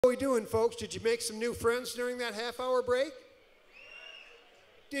How are we doing, folks? Did you make some new friends during that half-hour break?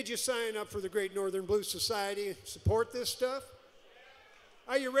 Did you sign up for the Great Northern Blues Society and support this stuff?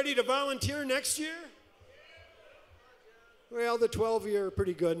 Are you ready to volunteer next year? Well, the 12 of you are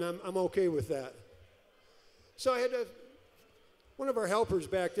pretty good, and I'm okay with that. So I had one of our helpers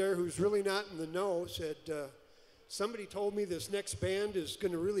back there who's really not in the know said, somebody told me this next band is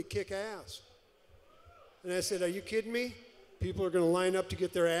going to really kick ass. And I said, are you kidding me? People are going to line up to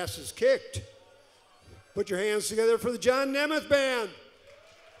get their asses kicked. Put your hands together for the John Nemeth Band.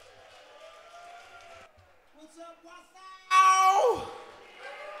 What's up, what's up?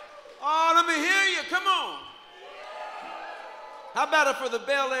 Oh, let me hear you. Come on. How about it for the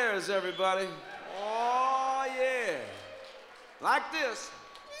Bel Airs, everybody? Oh, yeah. Like this.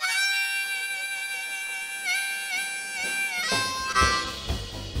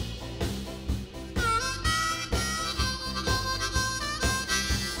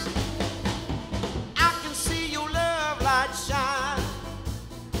 Shine,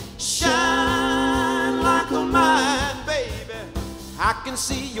 shine like a mine, baby. I can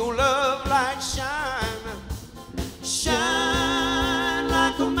see your love light shine, shine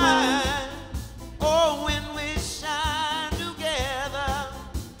like a mine. Oh, when we shine together,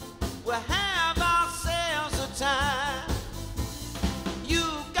 we'll have ourselves a time. You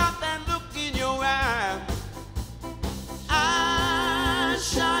got that look in your eye, eyes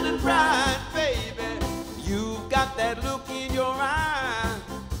shining bright, baby. You got that look in your eye,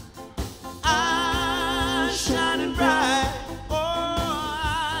 eyes shining bright. Oh,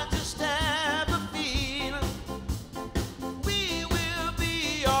 I just have a feeling we will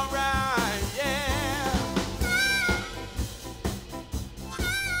be all right, yeah.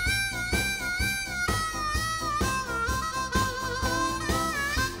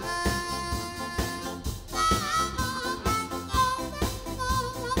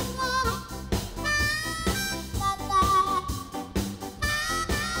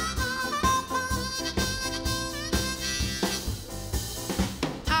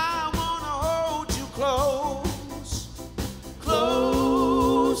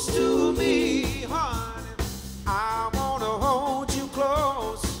 Close to me, honey. I wanna hold you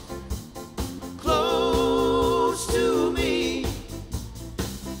close, close to me.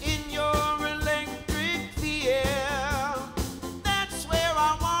 In your electric field, that's where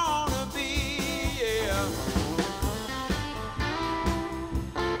I wanna be, yeah.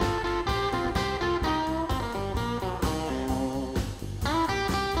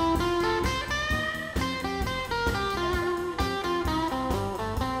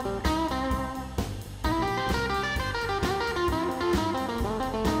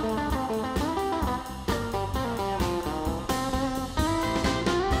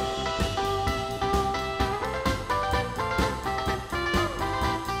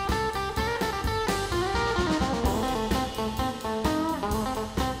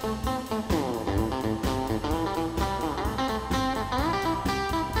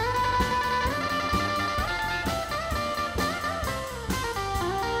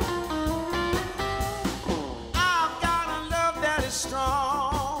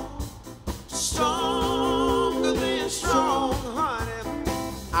 Strong, stronger than strong, honey.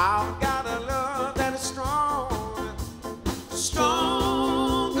 I've got a love that is strong,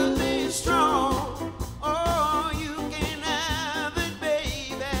 stronger than strong. Oh, you can have it,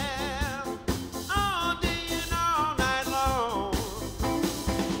 baby, all day and all night long.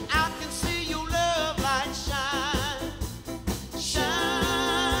 I can see your love light shine,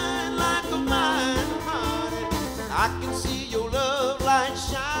 shine like a mine, honey. I can see your love light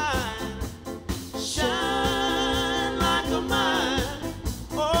shine, shine like a mine.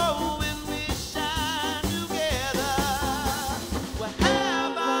 Oh, when we shine together, we'll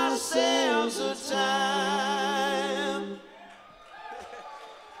have ourselves a time.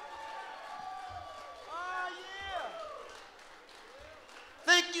 Oh, yeah.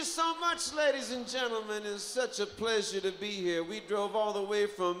 Thank you so much, ladies and gentlemen. It's such a pleasure to be here. We drove all the way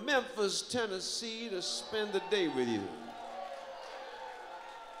from Memphis, Tennessee to spend the day with you.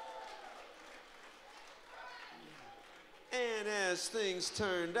 And as things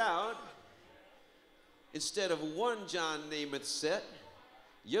turned out, instead of one John Nemeth set,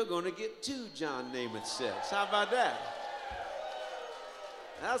 you're going to get two John Nemeth sets. How about that?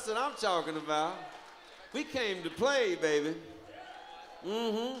 That's what I'm talking about. We came to play, baby.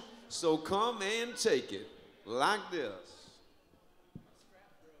 So come and take it like this.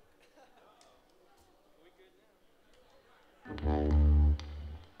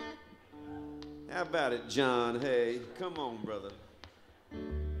 How about it, John? Hey, come on, brother.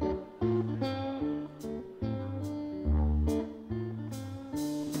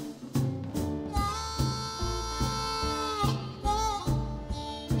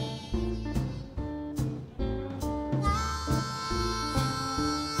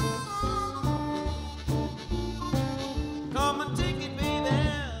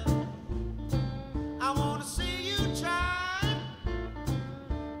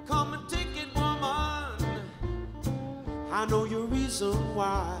 I know your reason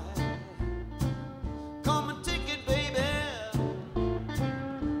why. Come and take it, baby.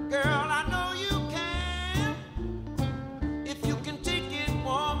 Girl, I know you can. If you can take it,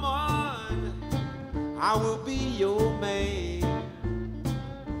 woman, I will be your man.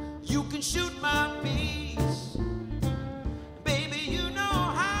 You can shoot my piece, baby, you know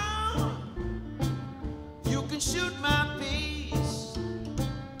how. You can shoot my piece,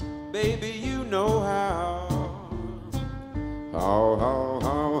 baby, you know how. How, how,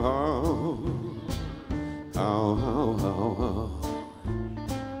 how, how. How, how, how, how.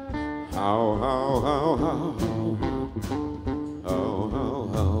 How, how, how, how. How, how,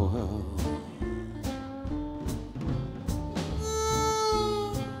 how, how.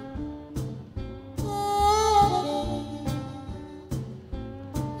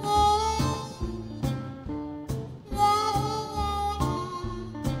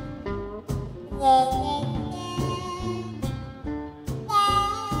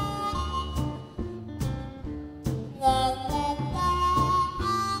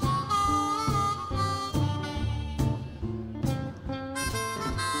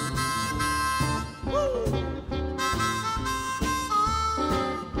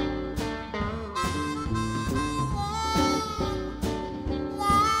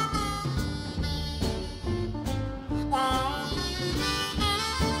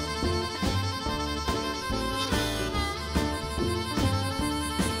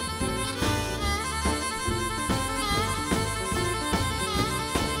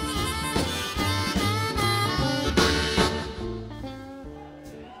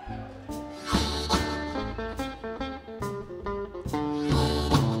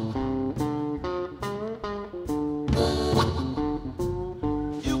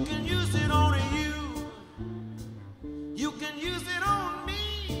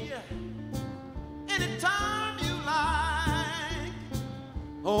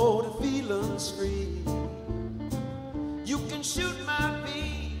 Free. You can shoot my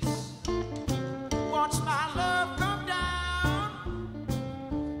piece, watch my love come down.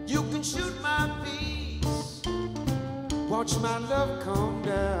 You can shoot my piece, watch my love come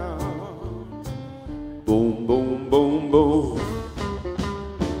down. Boom, boom, boom, boom.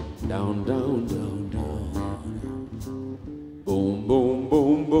 Down, down, down, down. Boom, boom,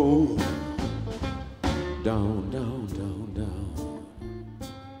 boom, boom. Down, down, down, down.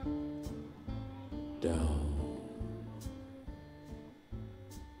 Down,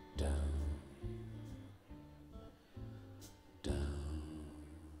 down, down.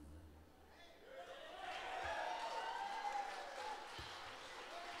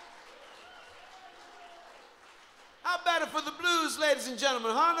 How about it for the blues, ladies and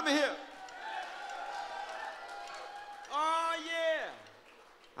gentlemen, huh? Let me hear. Oh, yeah.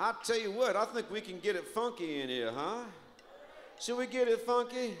 I'll tell you what, I think we can get it funky in here, huh? Should we get it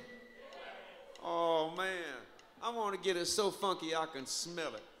funky? Oh, man, I want to get it so funky I can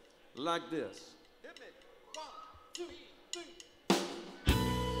smell it. Like this. Hit me. 1, 2, 3.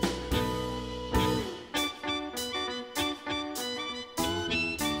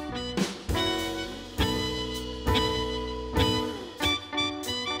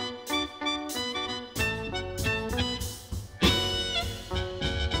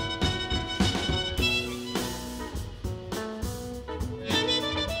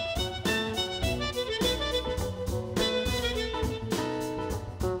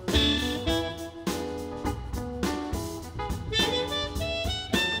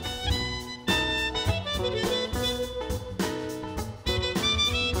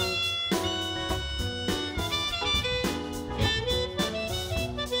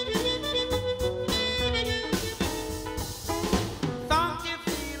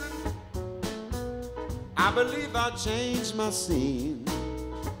 I believe I'll change my scene.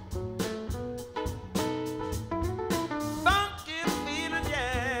 Funky feeling,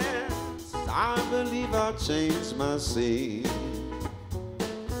 yes. I believe I'll change my scene.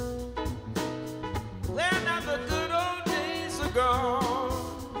 Well, now the good old days are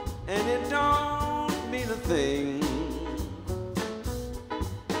gone, and it don't mean a thing.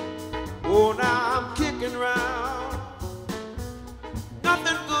 Oh, now I'm kicking around.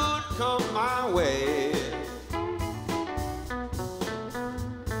 Nothing good come my way.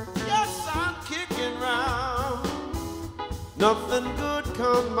 Nothing good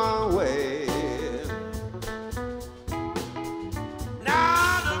come my way.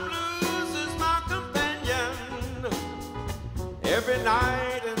 Now the blues is my companion every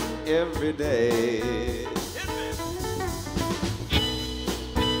night and every day.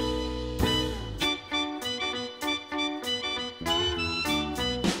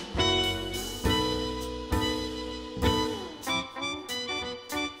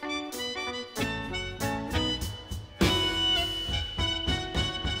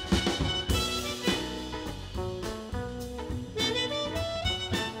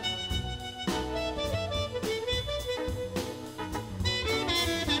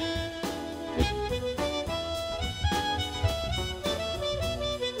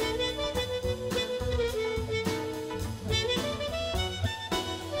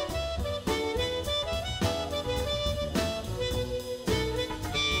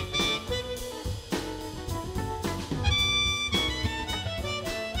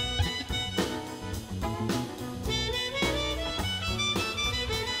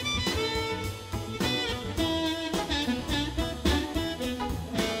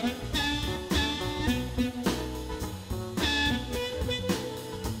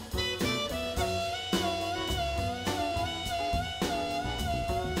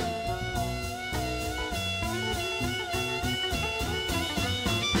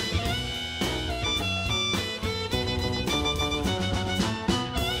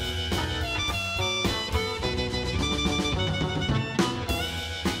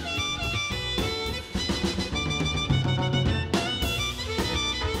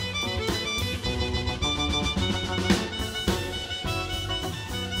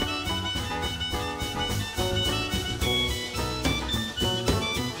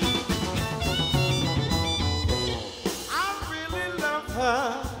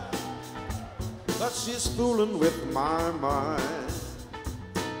 she's fooling with my mind.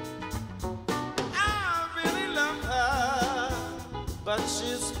 I really love her, but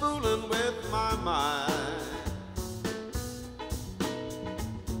she's fooling with my mind.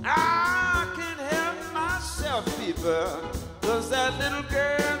 I can't help myself, people, 'cause that little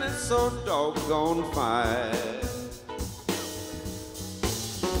girl is so doggone fine.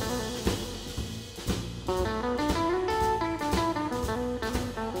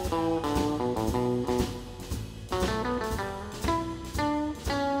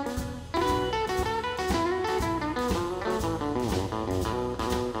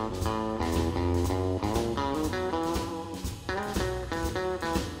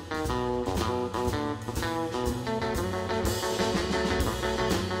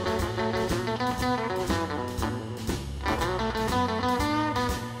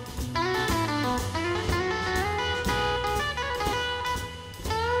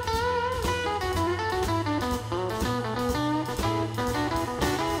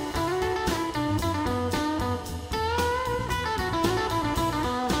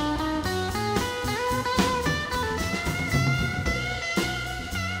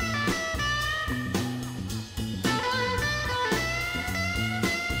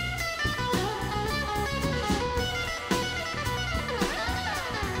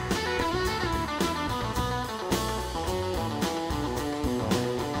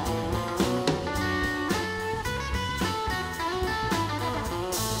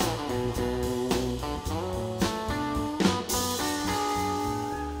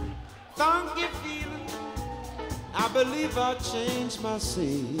 Funky feeling, I believe I'll change my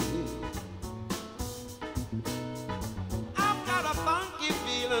scene. I've got a funky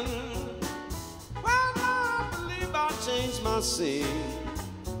feeling, well, I believe I'll change my scene.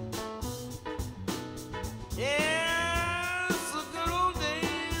 Yes, the good old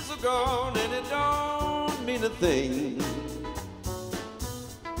days are gone and it don't mean a thing.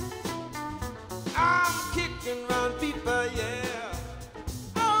 I'm kicking round people, yeah.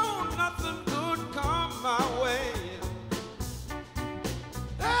 Nothing good come my way.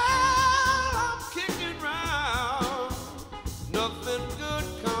 Well, I'm kicking round. Nothing good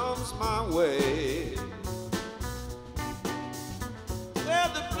comes my way. Well,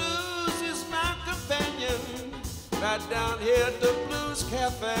 the blues is my companion. Right down here at the Blues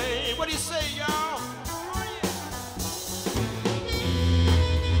Cafe. What do you say, y'all?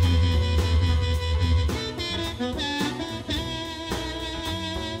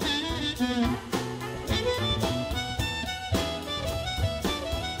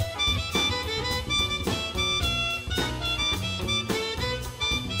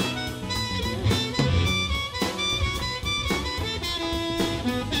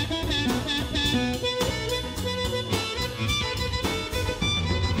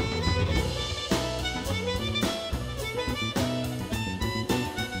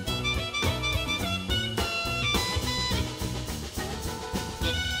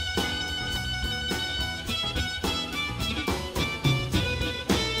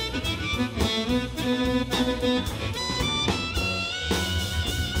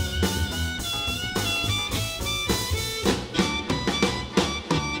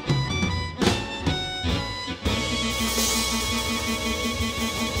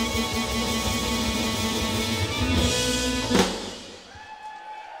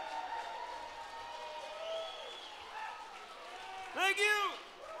 Thank you.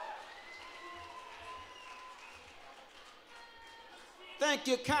 Thank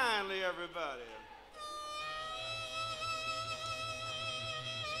you kindly, everybody.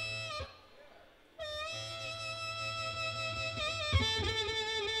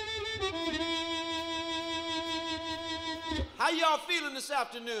 How y'all feeling this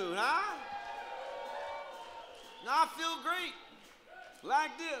afternoon, huh? Now I feel great,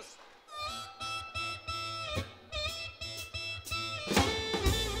 like this.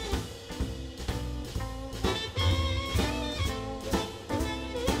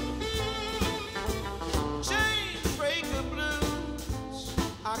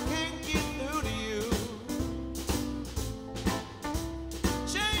 I can't get through to you.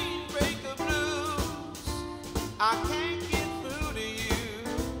 Chain breaker blues, I can't get through to you.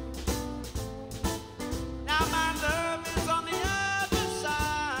 Now my love is on the other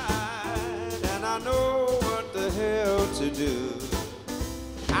side, and I know what the hell to do.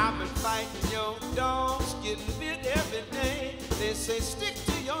 I've been fighting your dogs, getting bit every day. They say stick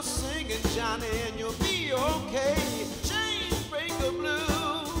to your singing, Johnny, and you'll be okay. Chain breaker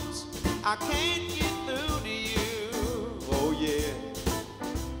blues, I can't get through to you, oh yeah.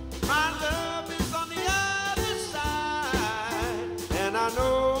 My love is on the other side, and I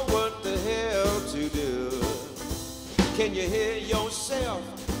know what the hell to do. Can you hear yourself?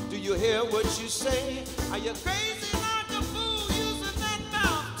 Do you hear what you say? Are you crazy like a fool using that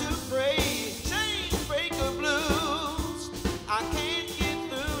mouth to pray? Chain breaker blues, I can't get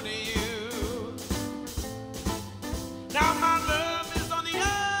through to you. Now my love is on the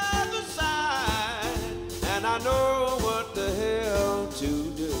other side, and I know what the hell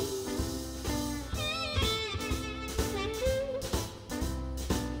to do.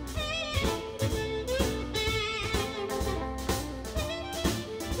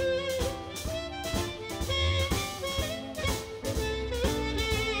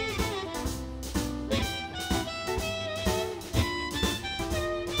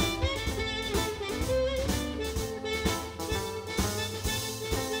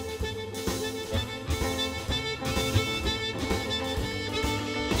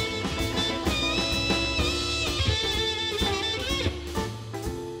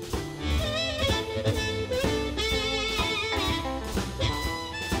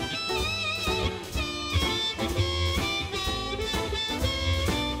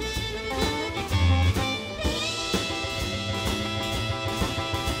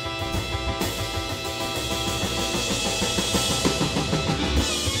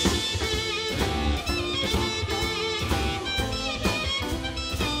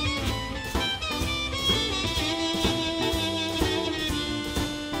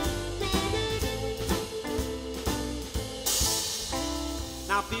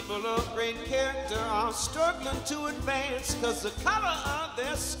 Now people of great character are struggling to advance, 'cause the color of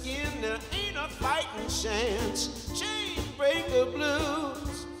their skin, there ain't a fighting chance. Chain breaker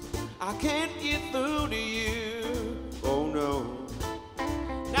blues, I can't get through to you, oh no.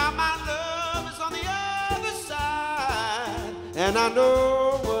 Now my love is on the other side, and I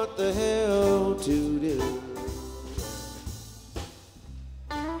know what the hell to do.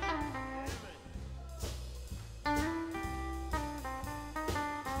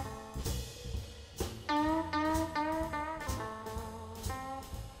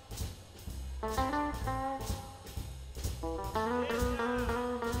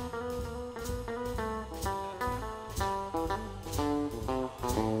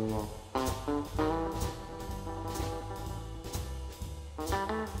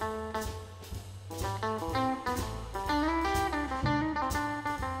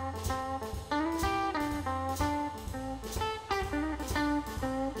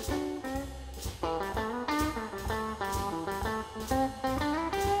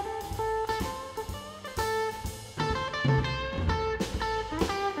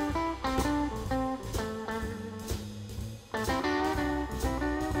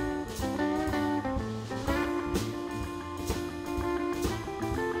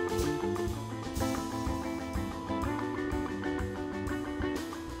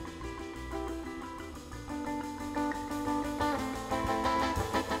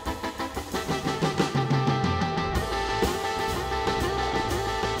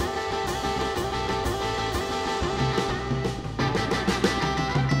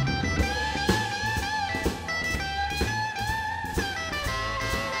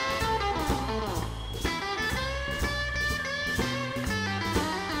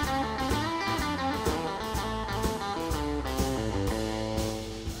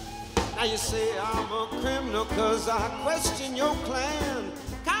 Now you say I'm a criminal 'cause I question your clan.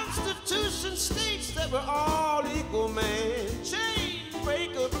 Constitution states that we're all equal, man. Chain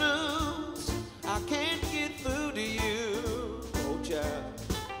breaker blues, I can't get through to you, oh child.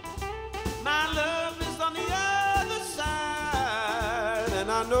 My love is on the other side,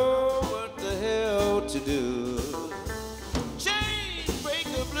 and I know what the hell to do. Chain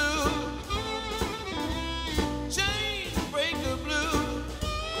breaker blues, chain breaker blues.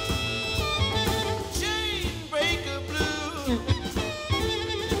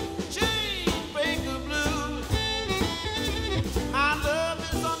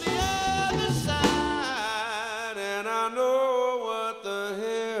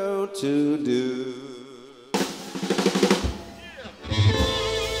 To do.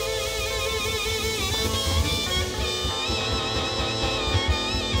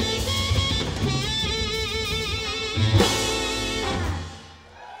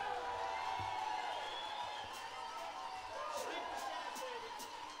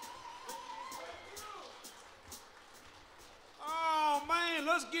 Oh man,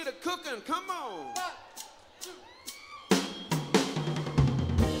 let's get it cooking. Come on.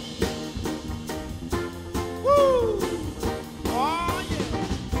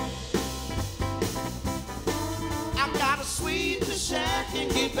 Shack and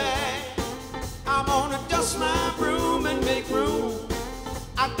get back. I'm gonna dust my room and make room.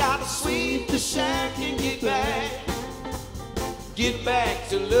 I gotta sweep the shack and get back. get back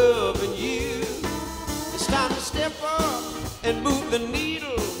to loving you. It's time to step up and move the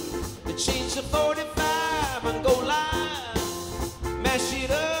needle and change the 45 and go live. Mash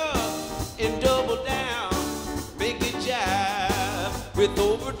it up and double down, make it jive with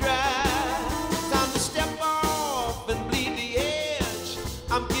overdrive. Time to step off and bleed the edge.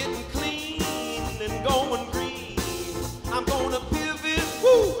 I'm getting clean and going green. I'm gonna pivot,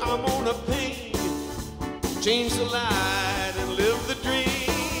 woo, I'm on a pain. Change the light and live the dream.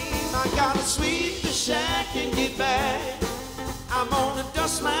 I gotta sweep the shack and get back. I'm gonna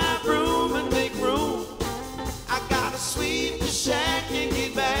dust my broom and make room. I gotta sweep the shack and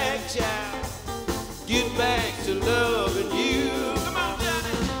get back, child. Get back to loving you. Come on, Johnny.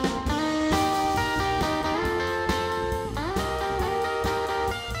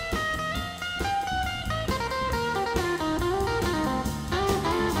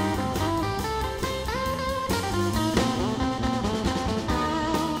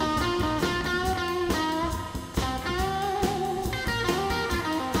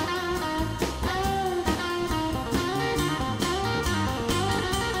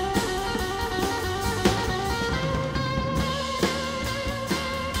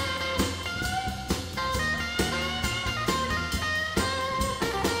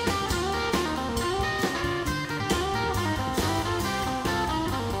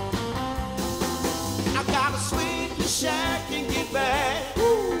 Shack and get back.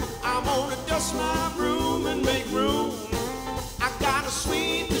 Woo. I'm gonna dust my room and make room. I gotta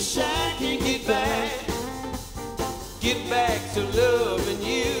sweep the shack and get back. Get back to loving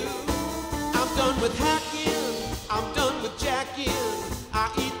you. I'm done with hacking, I'm done with jacking.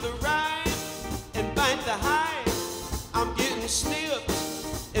 I eat the ripe and bite the hype. I'm getting snipped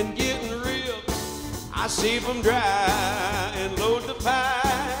and getting ripped. I save them dry and load the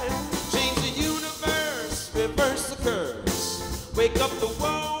pie. Change the universe, reverse the curse. Wake up the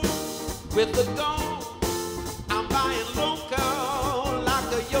woe with the gold. I'm buying local like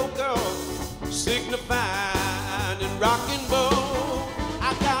a yokel, signifying and rock and roll.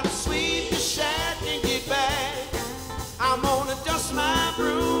 I gotta sweep the shack and get back. I'm gonna dust my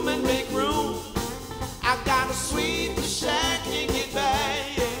broom and make room. I gotta sweep the shack and get back.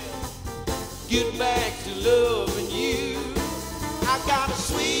 Get back to loving you. I gotta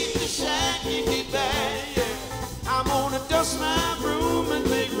sweep the shack and get back. I'm gonna dust my broom and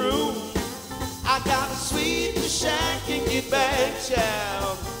make room. I gotta sweep the shack and get back,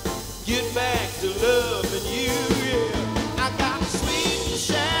 child. Get back to loving you, yeah. I gotta sweep the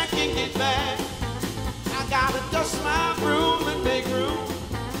shack and get back. I gotta dust my broom and make room.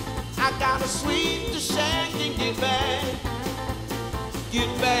 I gotta sweep the shack and get back. Get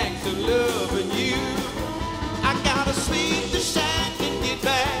back to loving you. I gotta sweep the shack and get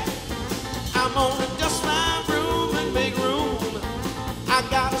back. I'm gonna dust my broom and make room. I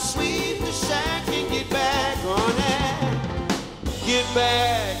gotta sweep the shack and get back on it. Get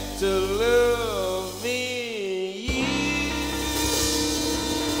back to loving you.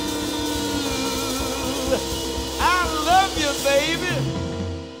 I love you, baby.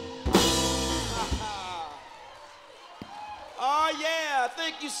 Oh yeah,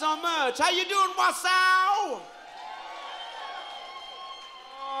 thank you so much. How you doing, Wasau?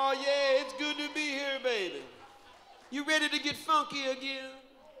 Oh yeah, it's good to be here, baby. You ready to get funky again?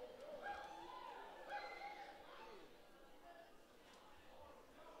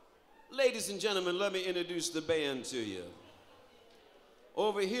 Ladies and gentlemen, let me introduce the band to you.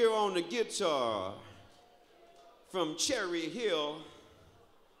 Over here on the guitar, from Cherry Hill,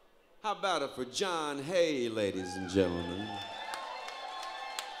 how about it for John Hay, ladies and gentlemen?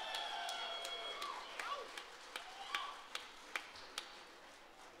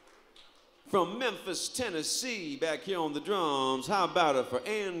 From Memphis, Tennessee, back here on the drums, how about it for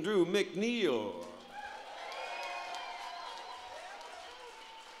Andrew McNeil?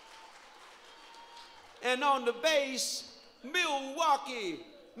 And on the bass, Milwaukee,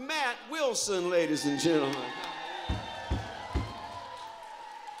 Matt Wilson, ladies and gentlemen.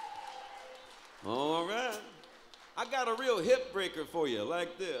 All right. I got a real hip breaker for you,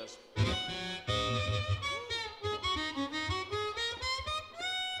 like this.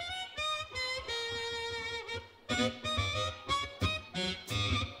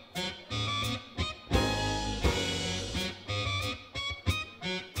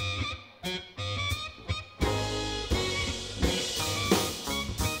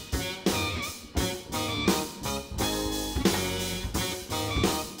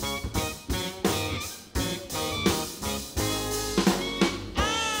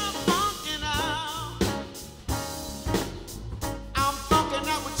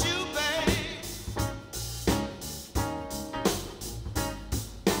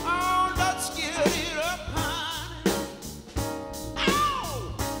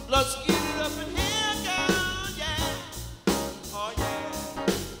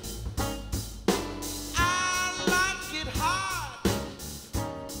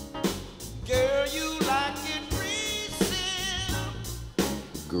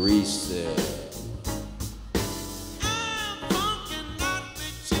 yourself. I'm funkin' out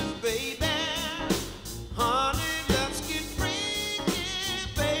with you, baby. Honey, let's get freaky,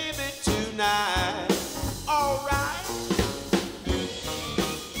 baby, tonight. All right.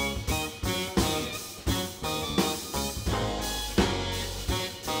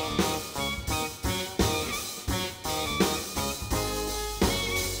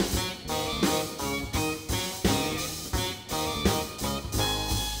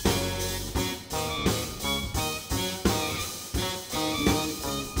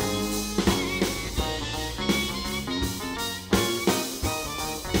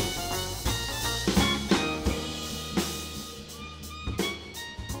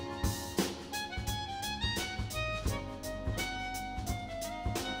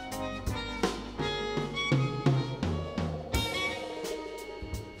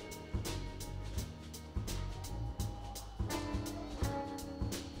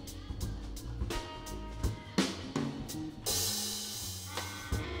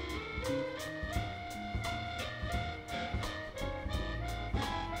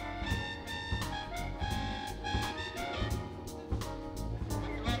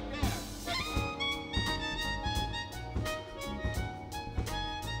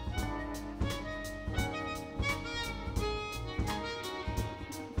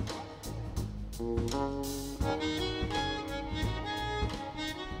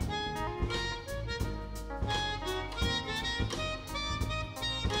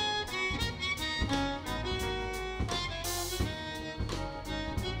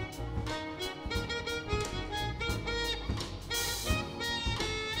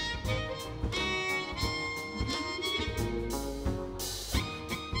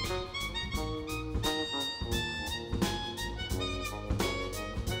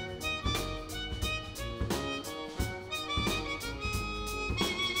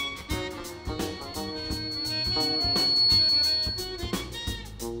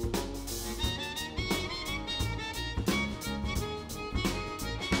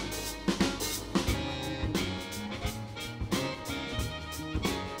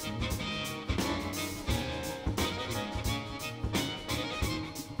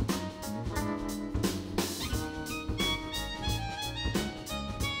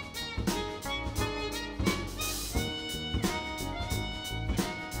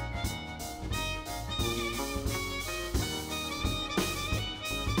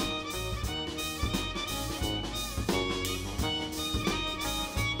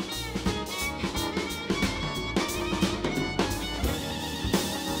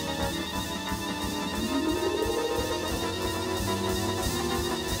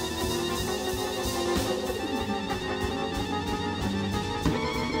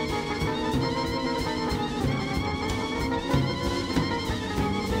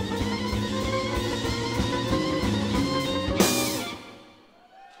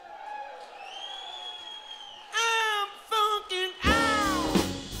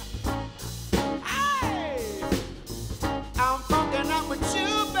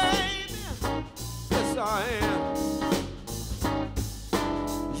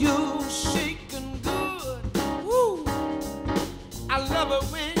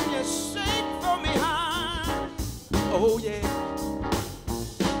 Oh yeah.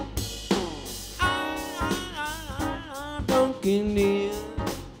 I'm dunking in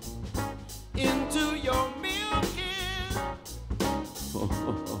into your milking.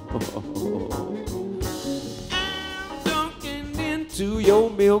 I'm dunking into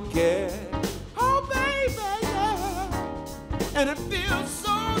your milking. Oh baby, yeah. And it feels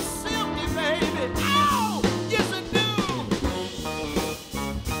so silky, baby. Oh, yes it do.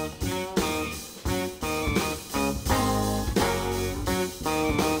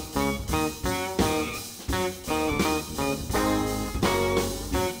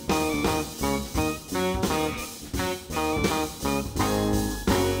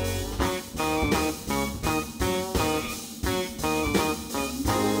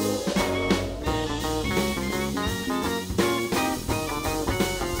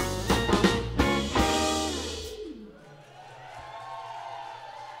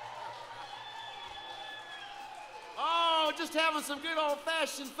 Just having some good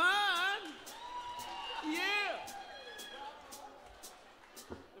old-fashioned fun. Yeah.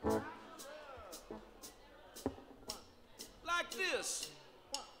 Like this.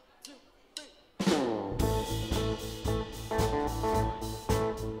 1, 2, 3.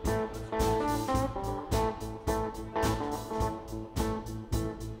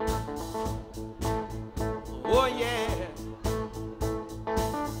 Oh yeah.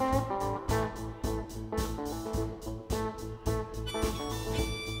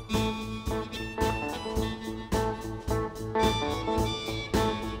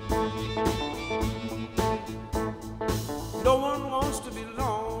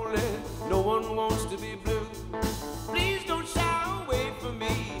 lonely, no one wants to be blue. Please don't shy away from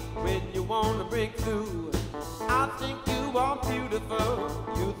me when you want to break through. I think you are beautiful,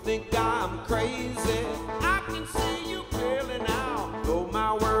 you think I'm crazy. I can see you clearly now, though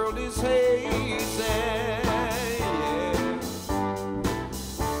my world is hazy. Yeah.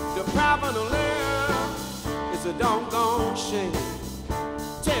 Depriving of love is a doggone shame.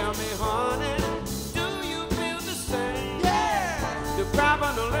 Tell me, honey, do you feel the same? Yeah.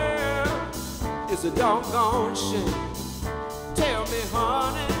 Depriving of love is a doggone shame. Tell me,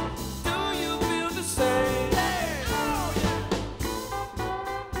 honey, do you feel the same? Yeah. Oh, yeah.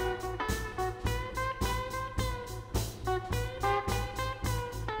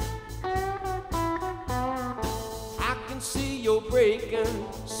 I can see you're breaking,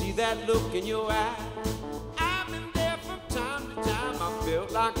 see that look in your eye. I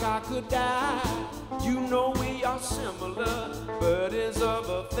felt like I could die. You know we are similar, birds of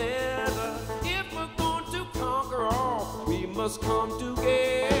a feather. If we're going to conquer all, we must come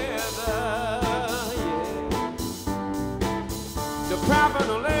together. Yeah. Depriving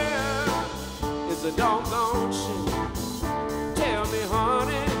of love is a doggone shame. Tell me,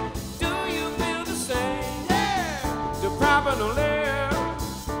 honey, do you feel the same? Yeah. Depriving of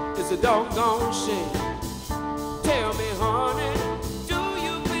love is a doggone shame. Tell me, honey,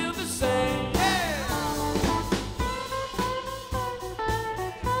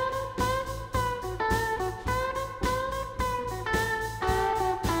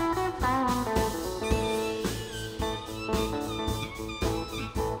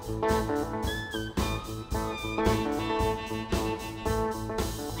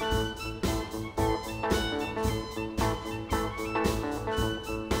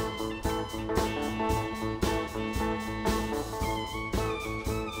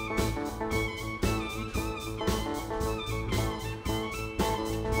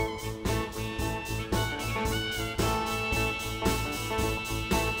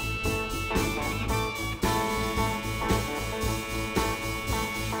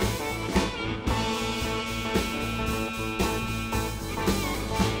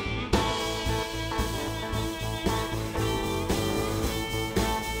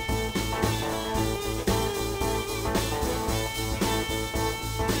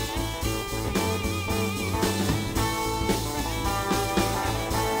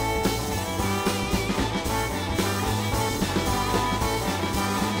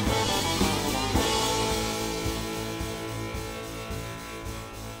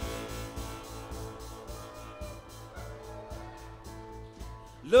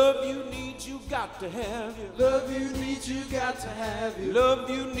 love you need, you got to have you. Love you need, you got to have you. Love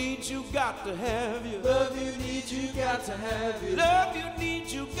you need, you got to have you. Love you need, you got to have you. Love you need,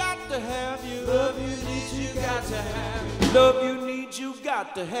 you got to have you. Love you need, you got to have you. Love you need, you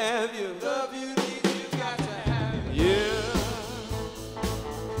got to have you. Love you need, you got to have you. Yeah.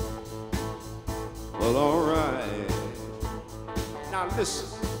 Well, all right. Now listen.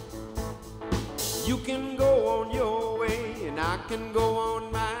 You can go on your way and I can go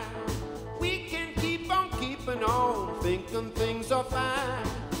on mine. We can keep on keeping on, thinking things are fine.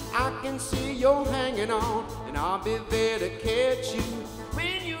 I can see you're hanging on and I'll be there to catch you.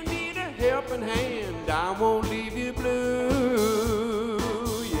 When you need a helping hand, I won't leave you blue.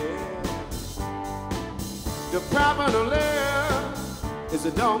 Yeah. Depriving of love is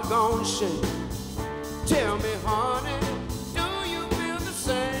a doggone shame. Tell me, honey, do you feel the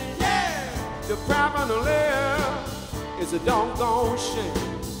same? Yeah. Depriving of love is a doggone shame.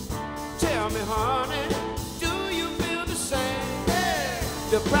 Tell me, honey, do you feel the same? Yeah.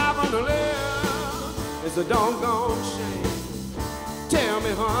 Depriving of love is a doggone shame. Tell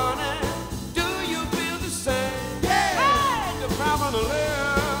me, honey, do you feel the same? Yeah. Depriving of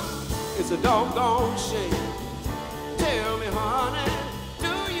love is a doggone shame. Tell me, honey,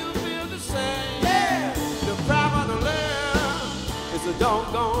 do you feel the same? Yeah. Depriving of love is a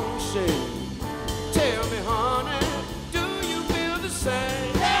doggone shame. Tell me, honey, do you feel the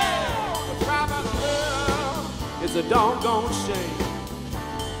same? Yeah. Depriving of love is a doggone shame.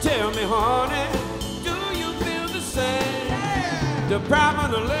 Tell me, honey, do you feel the same? Yeah.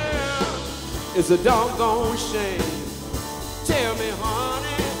 Depriving of love is a doggone shame. Tell me,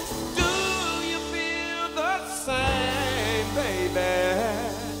 honey, do you feel the same, baby?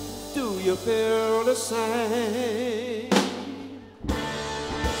 Do you feel the same?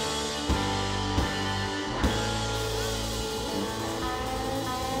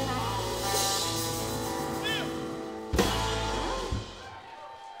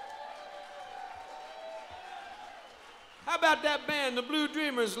 How about that band, the Blue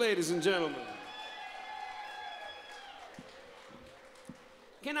Dreamers, ladies and gentlemen?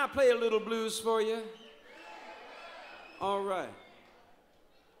 Can I play a little blues for you? All right.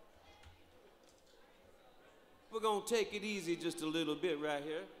 We're going to take it easy just a little bit right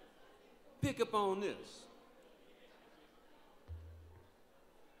here. Pick up on this.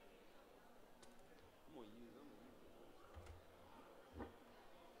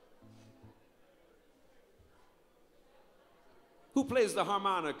 Who plays the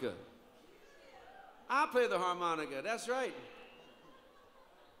harmonica? I play the harmonica, that's right.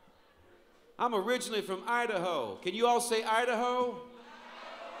 I'm originally from Idaho. Can you all say Idaho?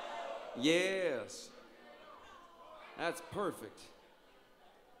 Yes. That's perfect.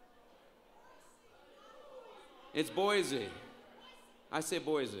 It's Boise. I say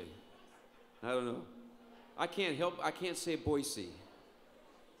Boise. I don't know. I can't say Boise.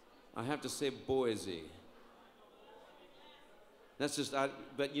 I have to say Boise. That's just,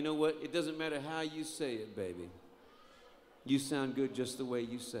 but you know what? It doesn't matter how you say it, baby. You sound good just the way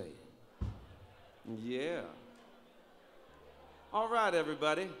you say it. Yeah. All right,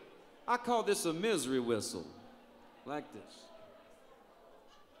 everybody. I call this a misery whistle, like this.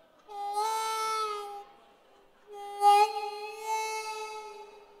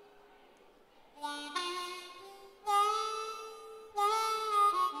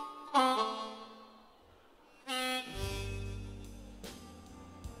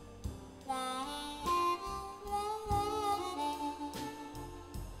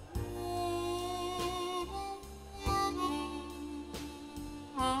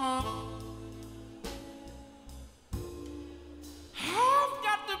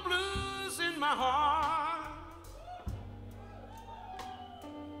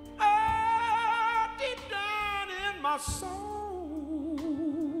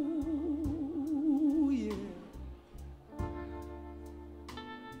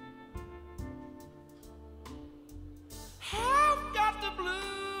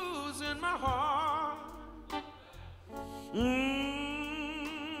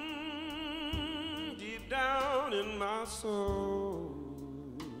 Deep down in my soul.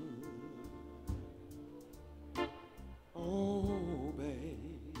 Oh,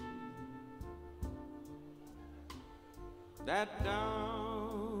 babe, that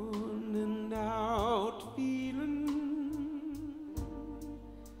down and out feeling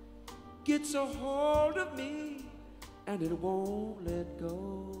gets a hold of me and it won't let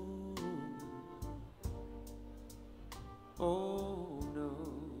go. Oh no.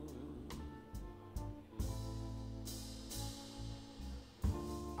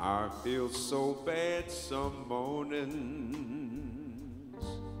 I feel so bad some mornings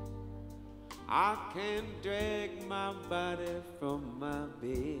I can't drag my body from my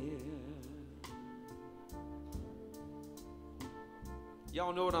bed.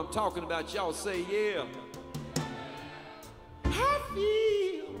 Y'all know what I'm talking about. Y'all say yeah.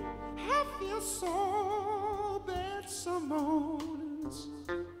 I feel so bad some mornings.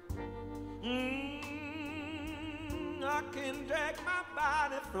 I can't drag my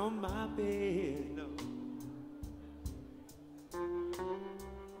body from my bed. No.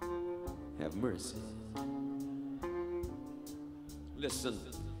 Have mercy. Listen.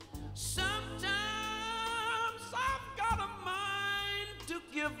 Sometimes I've got a mind to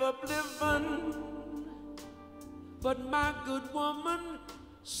give up living, but my good woman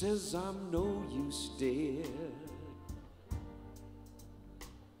says I'm no use dead.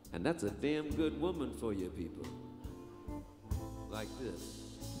 And that's a damn good woman for you people. Like this.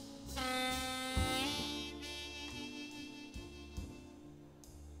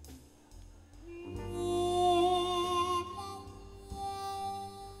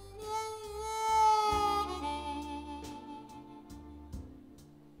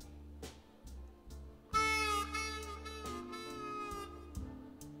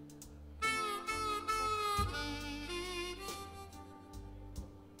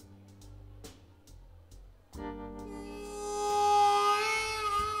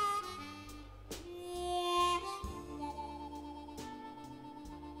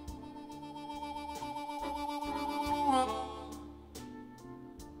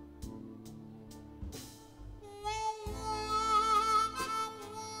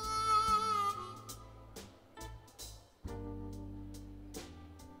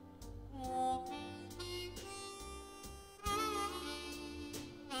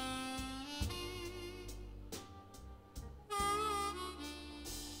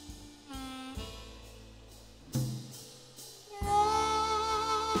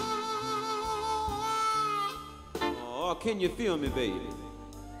 Can you feel me, baby?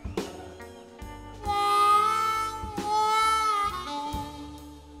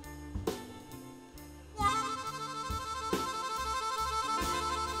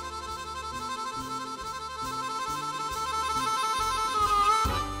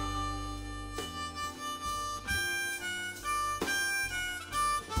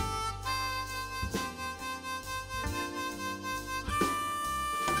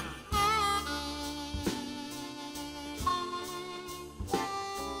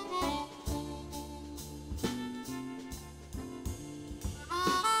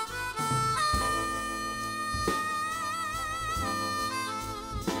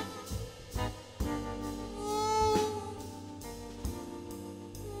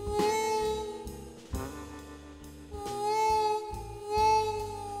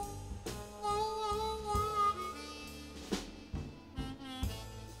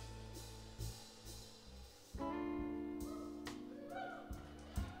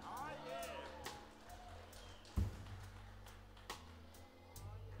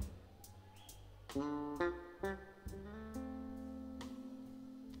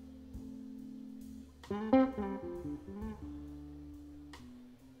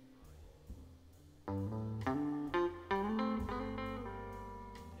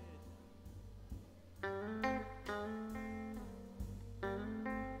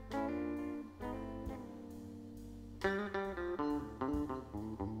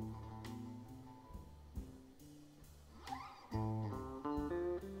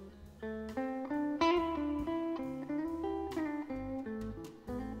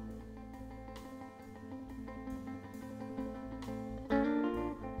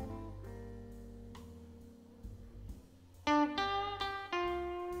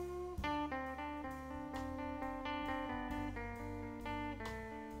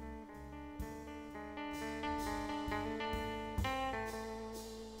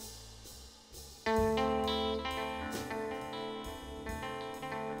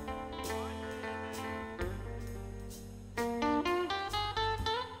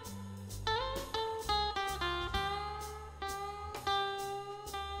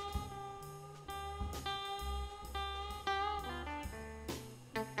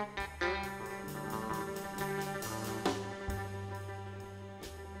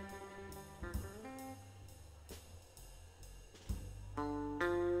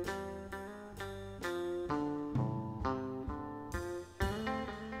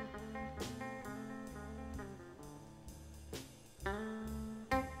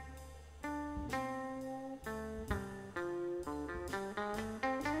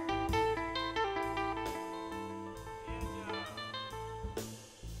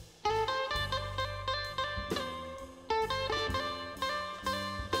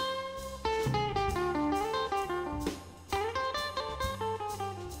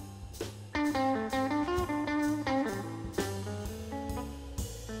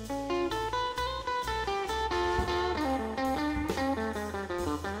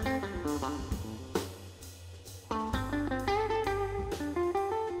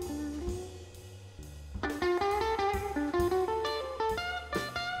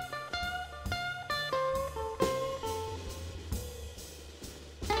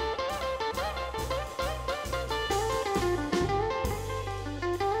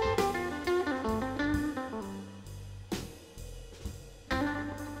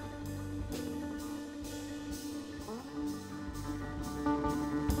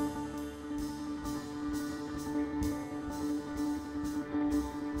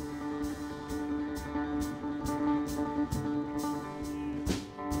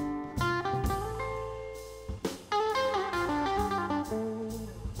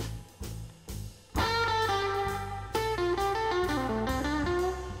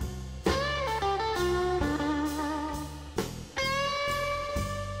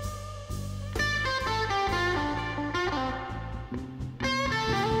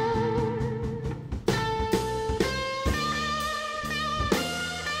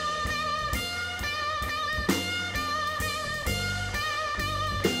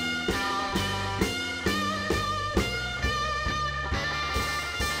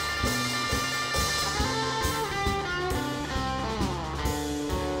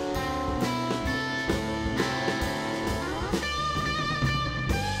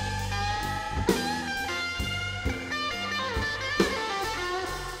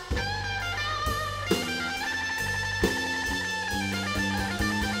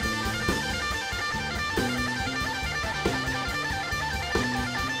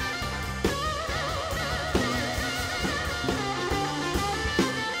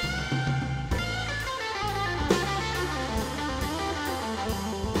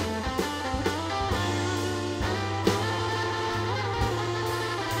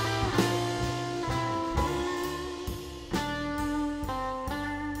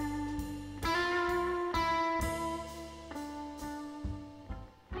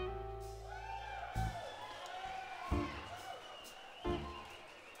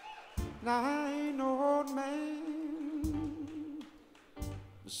 Now I ain't no old man,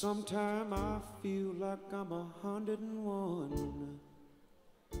 but sometime I feel like I'm 101.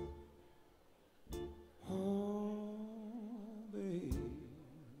 Oh, babe,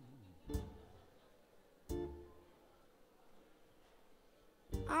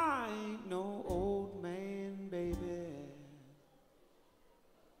 I ain't no old man, baby.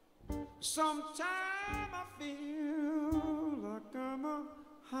 Sometime I feel like I'm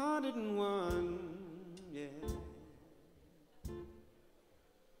 101, yeah.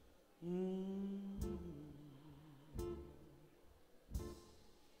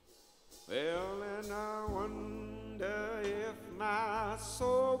 Well, and I wonder if my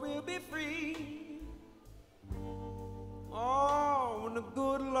soul will be free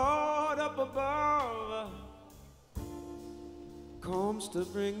above comes to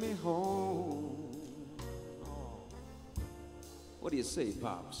bring me home. Oh. What do you say,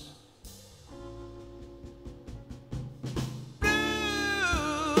 Pops?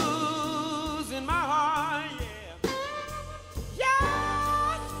 Blues in my heart, yeah.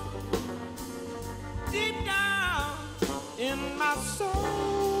 Yes, deep down in my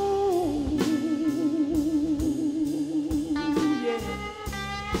soul, yeah.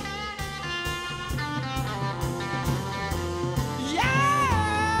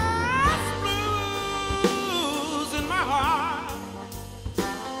 Yes, blues in my heart.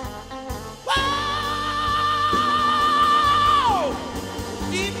 Whoa,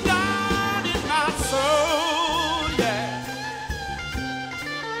 deep down in my soul, yeah.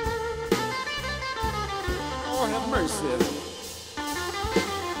 Oh, have mercy.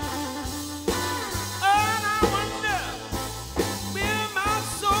 And I wonder, will my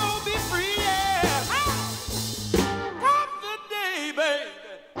soul be free? Yeah. Come the day, baby.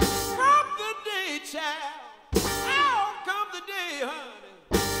 Come the day, child. Oh, come the day, honey.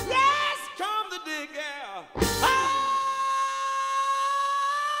 Yes, come the day, gal. Oh,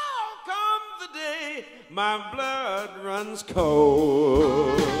 come the day my blood runs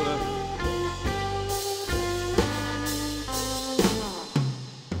cold.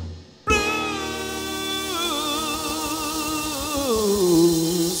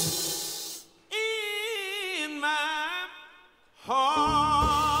 Blues in my heart.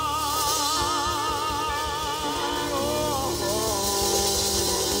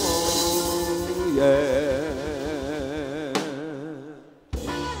 Oh, yeah.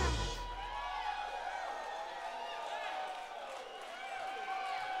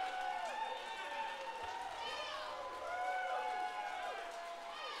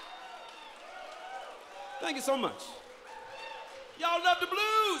 Thank you so much. Y'all love the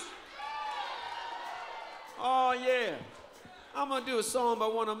blues? Oh, yeah. I'm going to do a song by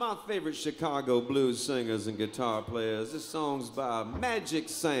one of my favorite Chicago blues singers and guitar players. This song's by Magic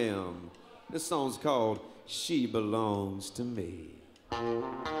Sam. This song's called She Belongs to Me.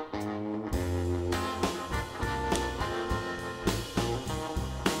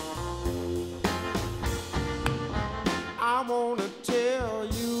 I want to tell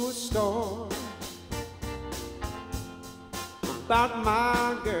you a story about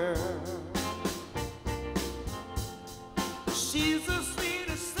my girl. She's the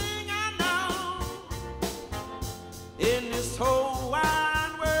sweetest thing I know in this whole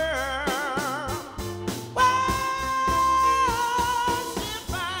wide world. Well, she's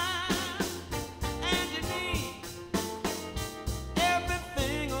fine and unique.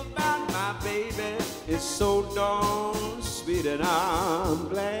 Everything about my baby is so darn sweet, and I'm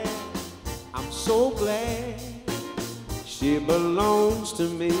glad, I'm so glad she belongs to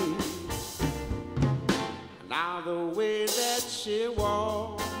me. Now the way that she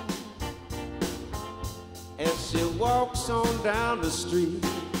walks, as she walks on down the street,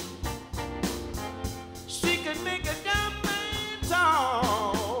 she can make a dumb man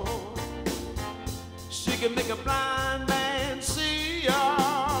talk, she can make a blind man see.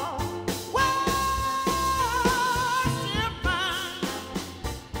 Oh, well, she's fine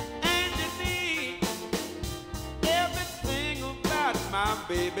and unique. Everything about my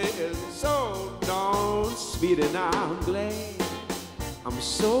baby is so darn sweet, and I'm glad, I'm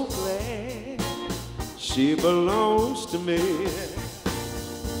so glad she belongs to me.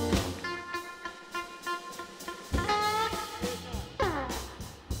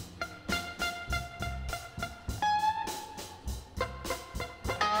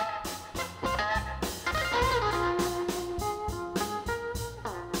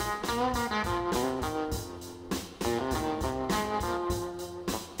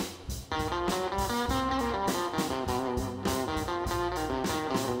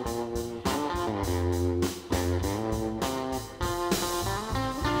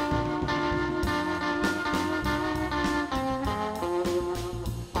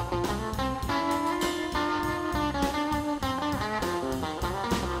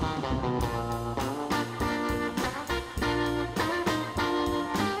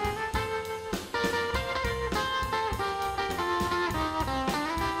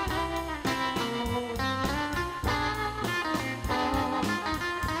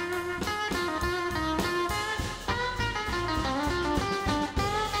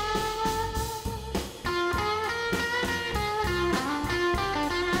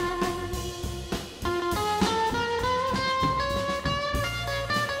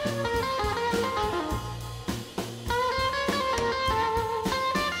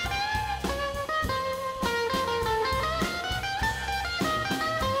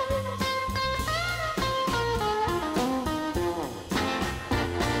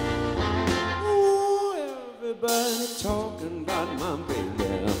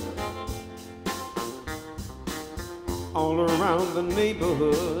 around the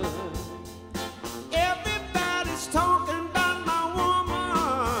neighborhood. Everybody's talking about my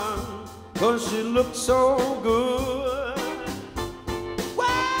woman, 'cause she looks so good. Well,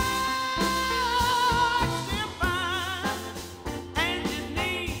 she's fine and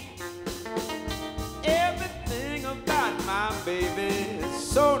unique. Everything about my baby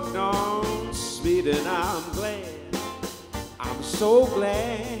is so darn sweet, and I'm glad, I'm so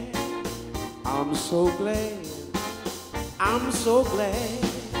glad, I'm so glad, I'm so glad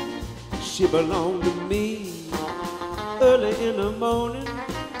she belonged to me. Early in the morning,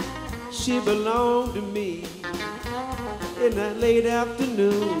 she belonged to me. In that late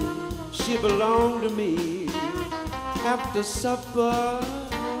afternoon, she belonged to me. After supper,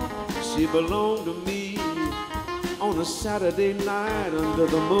 she belonged to me. On a Saturday night under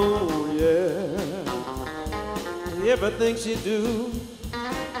the moon, yeah. Everything she do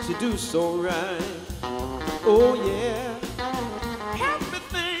so right. Oh yeah.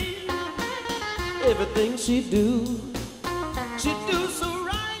 Everything she do so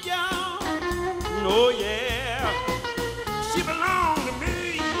right, y'all. Oh yeah, she belonged to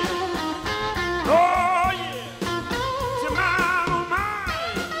me. Oh yeah, she mine, oh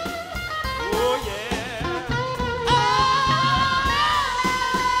mine. Oh yeah,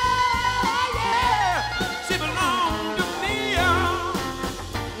 oh yeah, she belonged to me, y'all.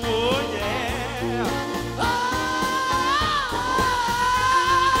 Oh yeah.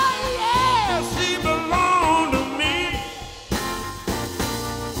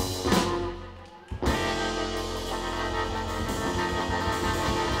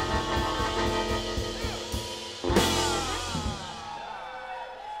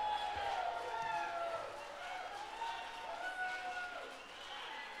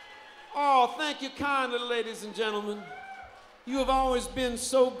 Oh, thank you kindly, ladies and gentlemen. You have always been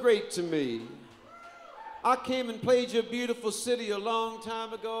so great to me. I came and played your beautiful city a long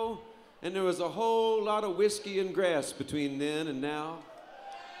time ago, and there was a whole lot of whiskey and grass between then and now.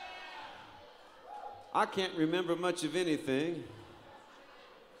 I can't remember much of anything.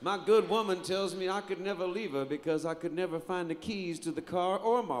 My good woman tells me I could never leave her because I could never find the keys to the car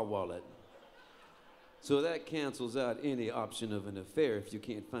or my wallet. So that cancels out any option of an affair if you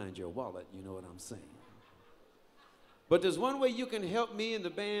can't find your wallet, you know what I'm saying. But there's one way you can help me and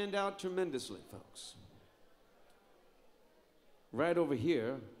the band out tremendously, folks. Right over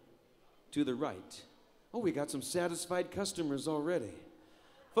here to the right. Oh, we got some satisfied customers already.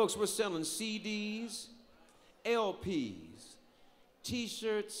 Folks, we're selling CDs, LPs,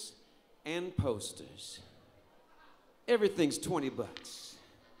 T-shirts, and posters. Everything's 20 bucks.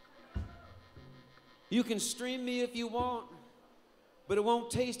 You can stream me if you want, but it won't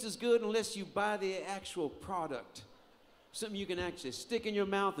taste as good unless you buy the actual product. Something you can actually stick in your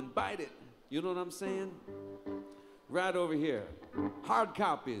mouth and bite it. You know what I'm saying? Right over here. Hard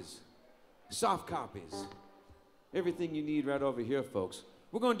copies, soft copies. Everything you need right over here, folks.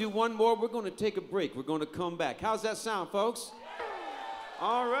 We're going to do one more. We're going to take a break. We're going to come back. How's that sound, folks?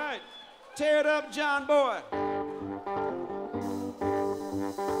 All right. Tear it up, John Boy.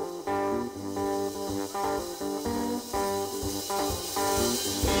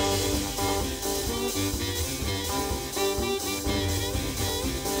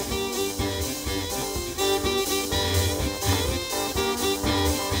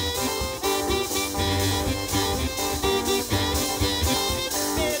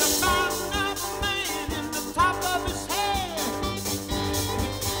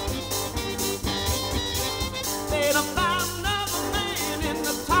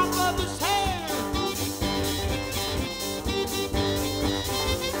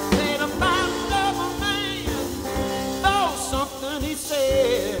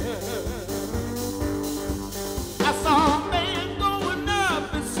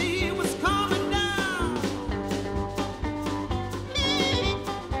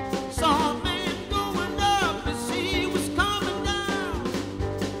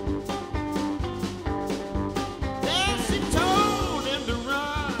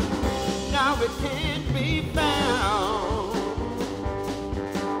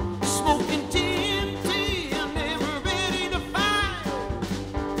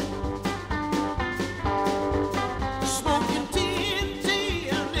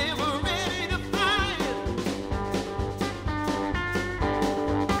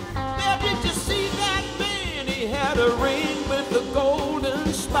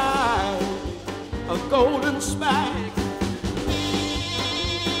 Golden spike.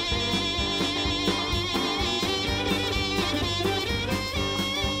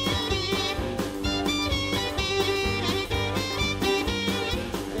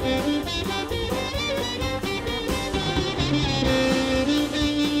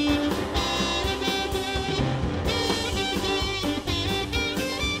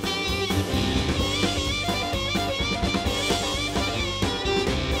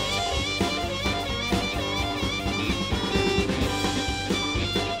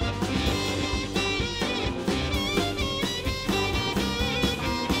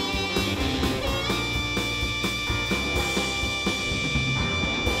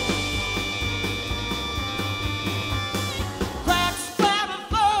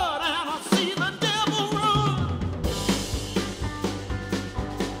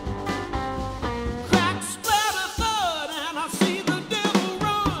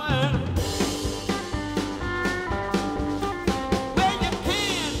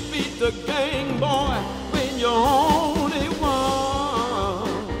 the gang, boy, when you're only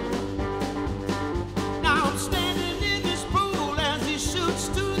one. Now I'm standing in this pool as he shoots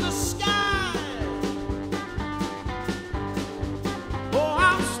to the sky. Oh,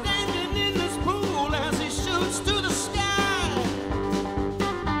 I'm standing in this pool as he shoots to the sky.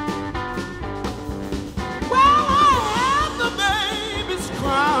 Well, I have the babies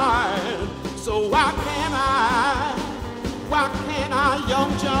crying, so why can't I,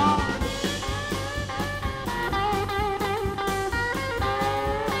 young John?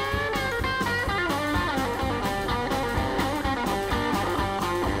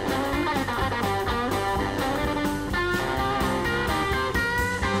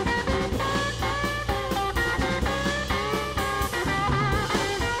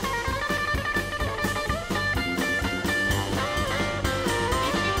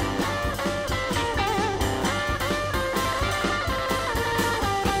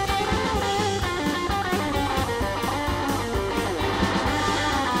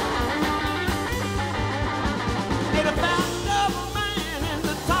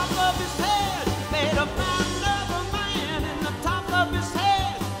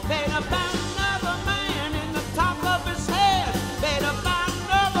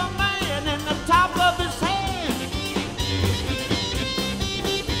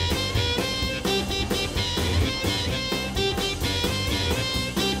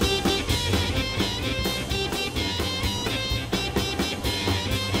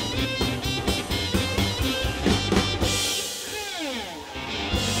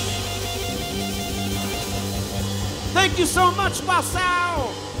 Thank you so much,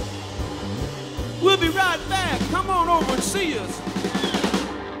 Marcel. We'll be right back. Come on over and see us.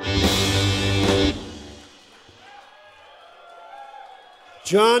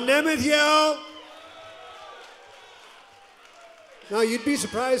 John Nemeth, y'all. Now, you'd be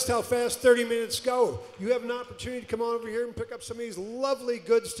surprised how fast 30 minutes go. You have an opportunity to come on over here and pick up some of these lovely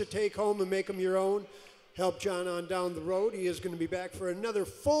goods to take home and make them your own. Help John on down the road. He is going to be back for another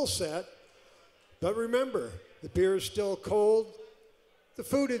full set. But remember, the beer is still cold. The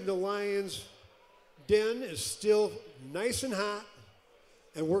food in the Lion's Den is still nice and hot.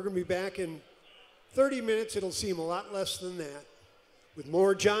 And we're going to be back in 30 minutes. It'll seem a lot less than that with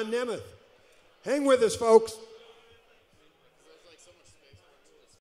more John Nemeth. Hang with us, folks.